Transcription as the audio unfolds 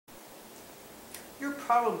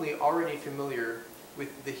probably already familiar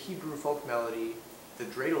with the Hebrew folk melody, the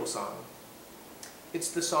Dreidel song.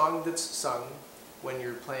 It's the song that's sung when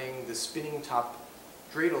you're playing the spinning top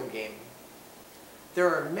Dreidel game.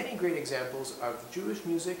 There are many great examples of Jewish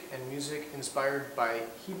music and music inspired by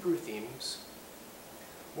Hebrew themes.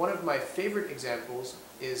 One of my favorite examples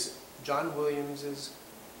is John Williams's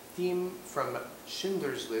theme from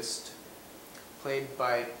Schindler's List, played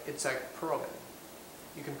by Itzhak Perlman.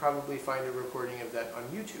 You can probably find a recording of that on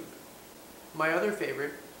YouTube. My other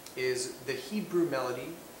favorite is the Hebrew Melody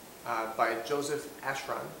by Joseph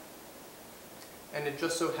Ashran. And it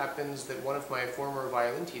just so happens that one of my former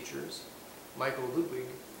violin teachers, Michael Ludwig,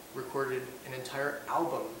 recorded an entire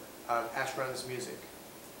album of Ashran's music.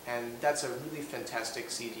 And that's a really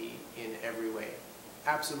fantastic CD in every way.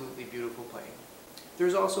 Absolutely beautiful playing.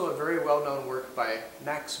 There's also a very well-known work by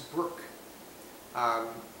Max Bruch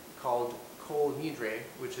called Kol Nidre,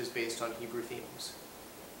 which is based on Hebrew themes.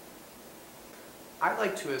 I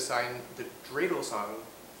like to assign the Dreidel song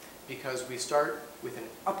because we start with an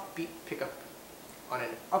upbeat pickup on an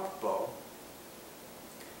up bow,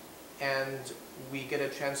 and we get a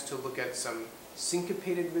chance to look at some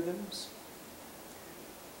syncopated rhythms,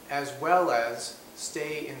 as well as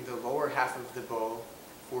stay in the lower half of the bow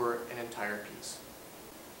for an entire piece.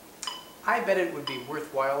 I bet it would be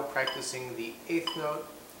worthwhile practicing the eighth note,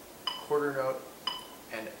 quarter note,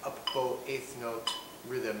 and up bow eighth note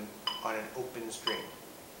rhythm on an open string.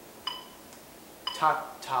 Ta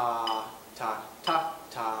ta ta ta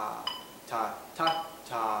ta ta ta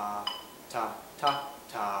ta ta ta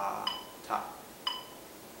ta ta.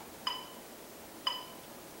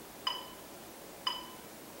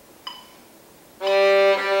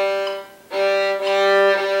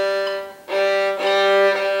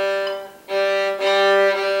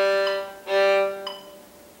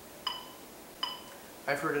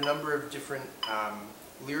 I've heard a number of different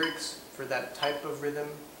lyrics for that type of rhythm,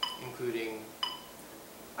 including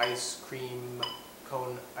ice cream,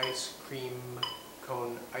 cone, ice cream,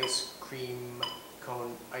 cone, ice cream,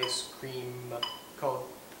 cone, ice cream, cone.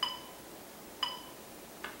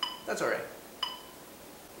 That's alright.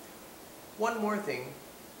 One more thing,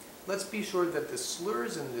 let's be sure that the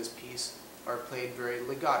slurs in this piece are played very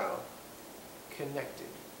legato, connected.